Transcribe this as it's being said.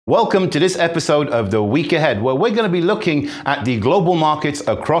Welcome to this episode of The Week Ahead, where we're going to be looking at the global markets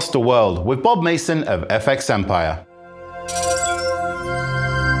across the world with Bob Mason of FX Empire.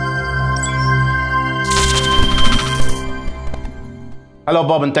 Hello,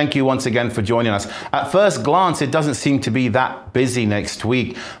 Bob, and thank you once again for joining us. At first glance, it doesn't seem to be that busy next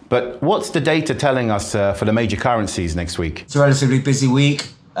week, but what's the data telling us for the major currencies next week? It's a relatively busy week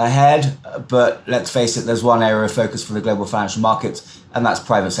ahead, but let's face it, there's one area of focus for the global financial markets, and that's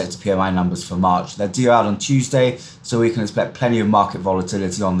private sector PMI numbers for March. They're due out on Tuesday, so we can expect plenty of market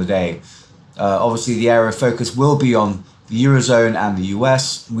volatility on the day. Obviously, the area of focus will be on the Eurozone and the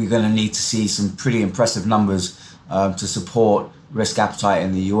US. We're going to need to see some pretty impressive numbers to support risk appetite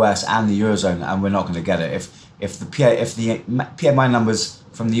in the US and the Eurozone, and we're not going to get it. If the PMI numbers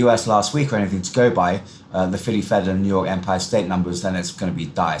from the US last week are anything to go by, the Philly Fed and New York Empire State numbers, then it's going to be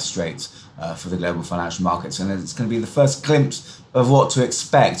dire straits for the global financial markets. And it's going to be the first glimpse of what to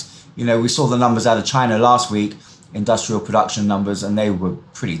expect. You know, we saw the numbers out of China last week, industrial production numbers, and they were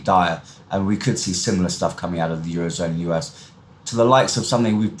pretty dire. And we could see similar stuff coming out of the Eurozone and US to the likes of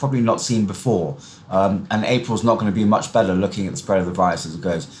something we've probably not seen before. And April's not going to be much better looking at the spread of the virus as it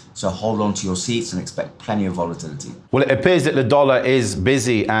goes. So hold on to your seats and expect plenty of volatility. Well, it appears that the dollar is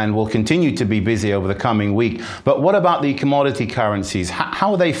busy and will continue to be busy over the coming week. But what about the commodity currencies?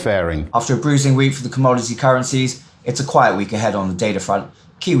 How are they faring? After a bruising week for the commodity currencies, it's a quiet week ahead on the data front.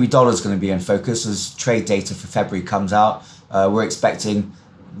 Kiwi dollar is going to be in focus as trade data for February comes out. We're expecting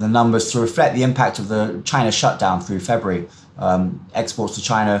the numbers to reflect the impact of the China shutdown through February. Exports to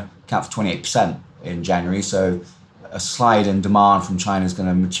China account for 28% in January, so a slide in demand from China is going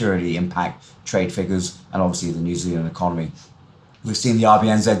to materially impact trade figures and obviously the New Zealand economy. We've seen the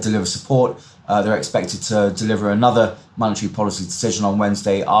RBNZ deliver support. They're expected to deliver another monetary policy decision on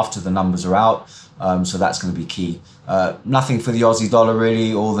Wednesday after the numbers are out, so that's going to be key. Nothing for the Aussie dollar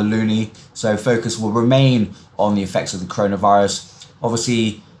really, or the loonie, so focus will remain on the effects of the coronavirus.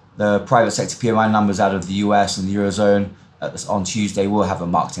 Obviously, the private sector PMI numbers out of the US and the Eurozone on Tuesday will have a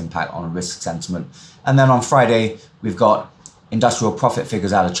marked impact on risk sentiment. And then on Friday, we've got industrial profit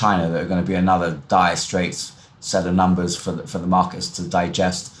figures out of China that are going to be another dire straits set of numbers for the markets to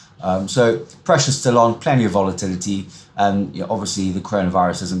digest. So pressure's still on, plenty of volatility, and obviously the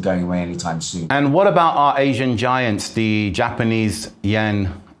coronavirus isn't going away anytime soon. And what about our Asian giants, the Japanese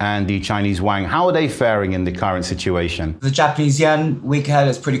yen and the Chinese yuan? How are they faring in the current situation? The Japanese yen, week ahead,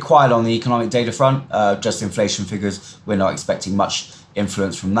 is pretty quiet on the economic data front. Just inflation figures, we're not expecting much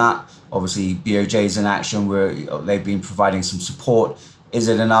influence from that. Obviously, BOJ's in action, they've been providing some support. Is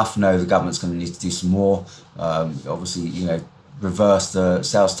it enough? No, the government's going to need to do some more. Obviously, reverse the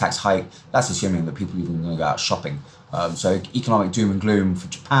sales tax hike. That's assuming that people are even going to go out shopping. So economic doom and gloom for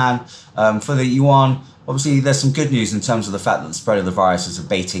Japan. For the yuan, obviously there's some good news in terms of the fact that the spread of the virus is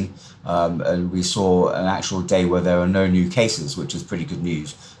abating. And we saw an actual day where there are no new cases, which is pretty good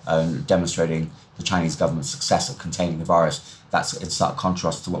news, demonstrating the Chinese government's success at containing the virus. That's in stark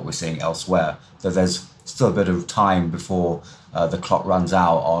contrast to what we're seeing elsewhere. So there's still a bit of time before the clock runs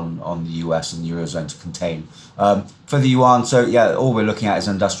out on the US and the Eurozone to contain. For the yuan, so yeah, all we're looking at is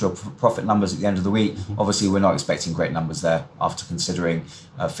industrial profit numbers at the end of the week. Obviously, we're not expecting great numbers there after considering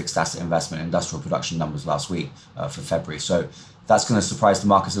fixed asset investment, industrial production numbers last week for February. So that's going to surprise the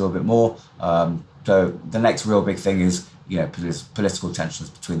markets a little bit more. So the next real big thing is political tensions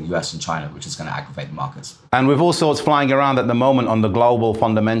between the US and China, which is going to aggravate the markets. And with all sorts flying around at the moment on the global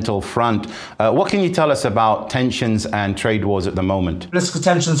fundamental front, what can you tell us about tensions and trade wars at the moment? Political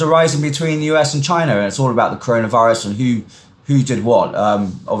tensions are rising between the US and China, and it's all about the coronavirus and who did what.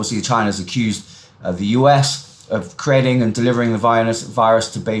 Obviously, China's accused the US of creating and delivering the virus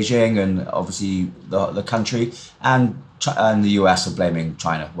to Beijing and obviously the country, and the US are blaming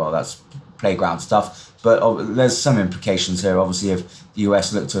China. Well, that's playground stuff. But there's some implications here. Obviously, if the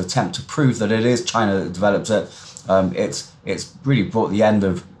US look to attempt to prove that it is China that developed it, it's really brought the end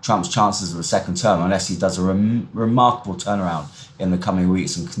of Trump's chances of a second term, unless he does a remarkable turnaround in the coming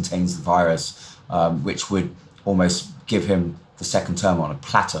weeks and contains the virus, which would almost give him the second term on a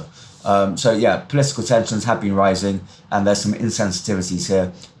platter. So yeah, political tensions have been rising, and there's some insensitivities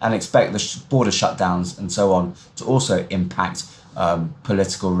here, and expect the border shutdowns and so on to also impact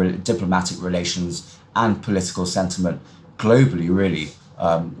diplomatic relations and political sentiment globally, really.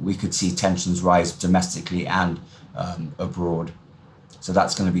 We could see tensions rise domestically and abroad. So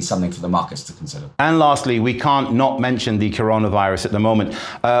that's going to be something for the markets to consider. And lastly, we can't not mention the coronavirus at the moment.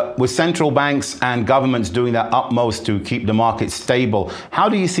 With central banks and governments doing their utmost to keep the market stable, how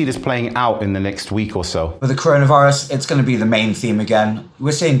do you see this playing out in the next week or so? With the coronavirus, it's going to be the main theme again.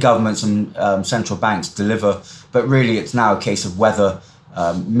 We're seeing governments and central banks deliver, but really it's now a case of whether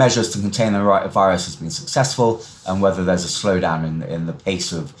measures to contain the virus has been successful, and whether there's a slowdown in the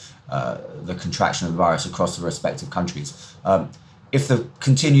pace of the contraction of the virus across the respective countries. If the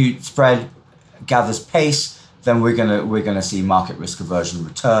continued spread gathers pace, then we're gonna see market risk aversion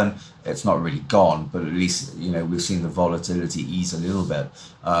return. It's not really gone, but at least we've seen the volatility ease a little bit.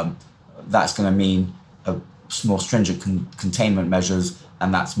 That's going to mean more stringent containment measures,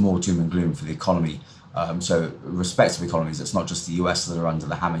 and that's more doom and gloom for the economy. So respective economies, it's not just the US that are under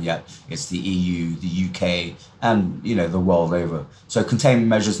the hammer yet, it's the EU, the UK, and the world over. So containment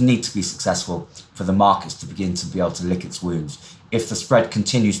measures need to be successful for the markets to begin to be able to lick its wounds. If the spread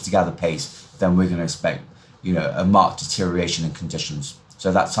continues to gather pace, then we're going to expect a marked deterioration in conditions.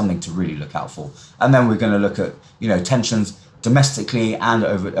 So that's something to really look out for. And then we're going to look at tensions domestically and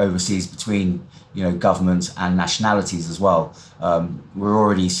overseas between governments and nationalities as well. We're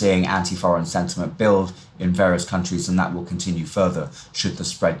already seeing anti-foreign sentiment build in various countries, and that will continue further should the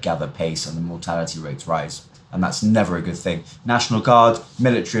spread gather pace and the mortality rates rise. And that's never a good thing. National Guard,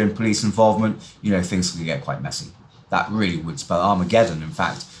 military and police involvement, things can get quite messy. That really would spell Armageddon, in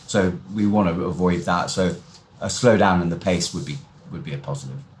fact. So we want to avoid that. So a slowdown in the pace would be a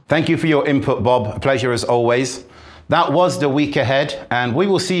positive. Thank you for your input, Bob. A pleasure as always. That was the week ahead, and we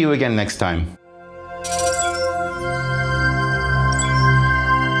will see you again next time.